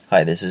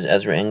Hi, this is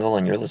Ezra Engel,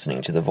 and you're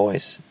listening to The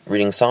Voice,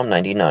 reading Psalm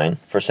 99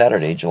 for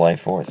Saturday, July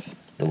 4th.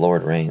 The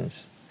Lord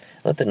reigns.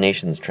 Let the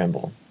nations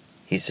tremble.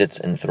 He sits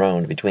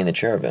enthroned between the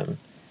cherubim.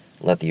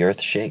 Let the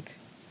earth shake.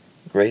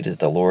 Great is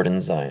the Lord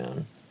in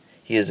Zion.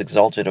 He is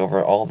exalted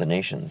over all the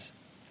nations.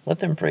 Let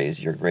them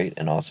praise your great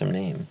and awesome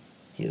name.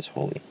 He is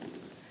holy.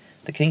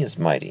 The King is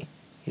mighty.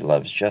 He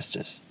loves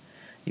justice.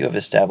 You have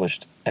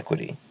established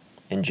equity.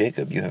 In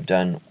Jacob you have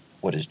done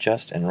what is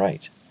just and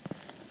right.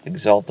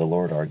 Exalt the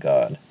Lord our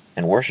God,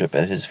 and worship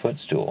at his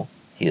footstool.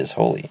 He is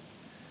holy.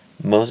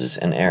 Moses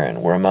and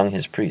Aaron were among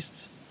his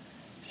priests.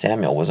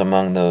 Samuel was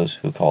among those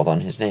who called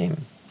on his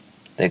name.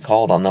 They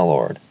called on the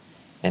Lord,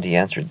 and he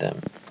answered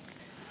them.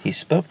 He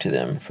spoke to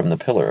them from the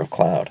pillar of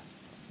cloud.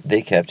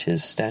 They kept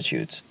his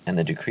statutes and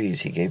the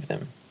decrees he gave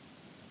them.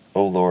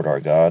 O Lord our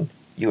God,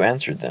 you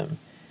answered them.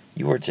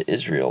 You were to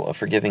Israel a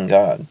forgiving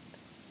God,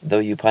 though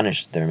you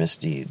punished their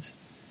misdeeds.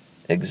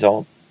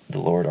 Exalt the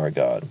Lord our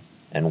God,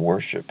 and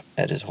worship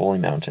at his holy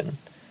mountain,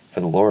 for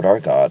the Lord our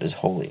God is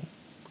holy.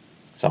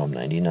 Psalm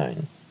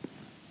 99.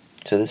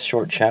 So this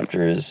short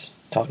chapter is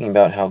talking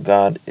about how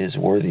God is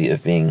worthy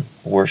of being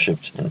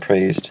worshipped and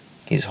praised.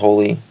 He's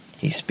holy.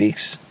 He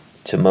speaks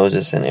to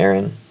Moses and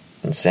Aaron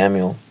and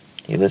Samuel.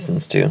 He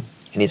listens to,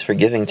 and he's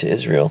forgiving to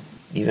Israel,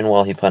 even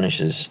while he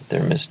punishes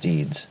their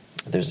misdeeds.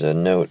 There's a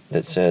note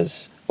that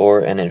says,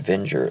 or an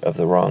avenger of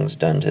the wrongs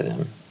done to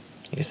them.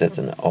 I guess that's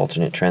an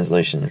alternate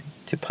translation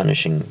to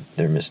punishing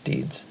their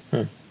misdeeds.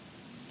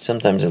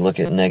 Sometimes I look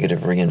at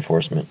negative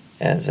reinforcement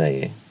as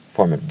a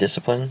form of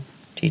discipline,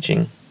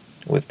 teaching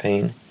with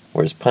pain,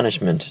 whereas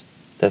punishment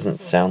doesn't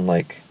sound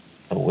like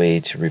a way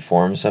to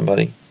reform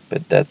somebody,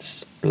 but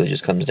that's really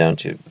just comes down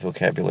to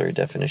vocabulary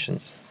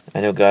definitions.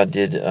 I know God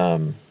did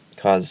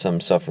cause some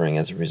suffering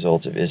as a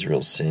result of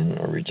Israel's sin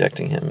or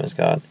rejecting him as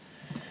God,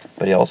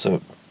 but he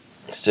also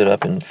stood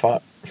up and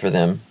fought for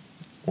them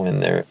when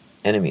their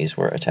enemies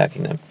were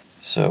attacking them.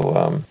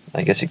 So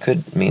I guess it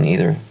could mean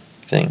either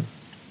thing.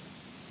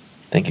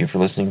 Thank you for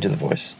listening to The Voice.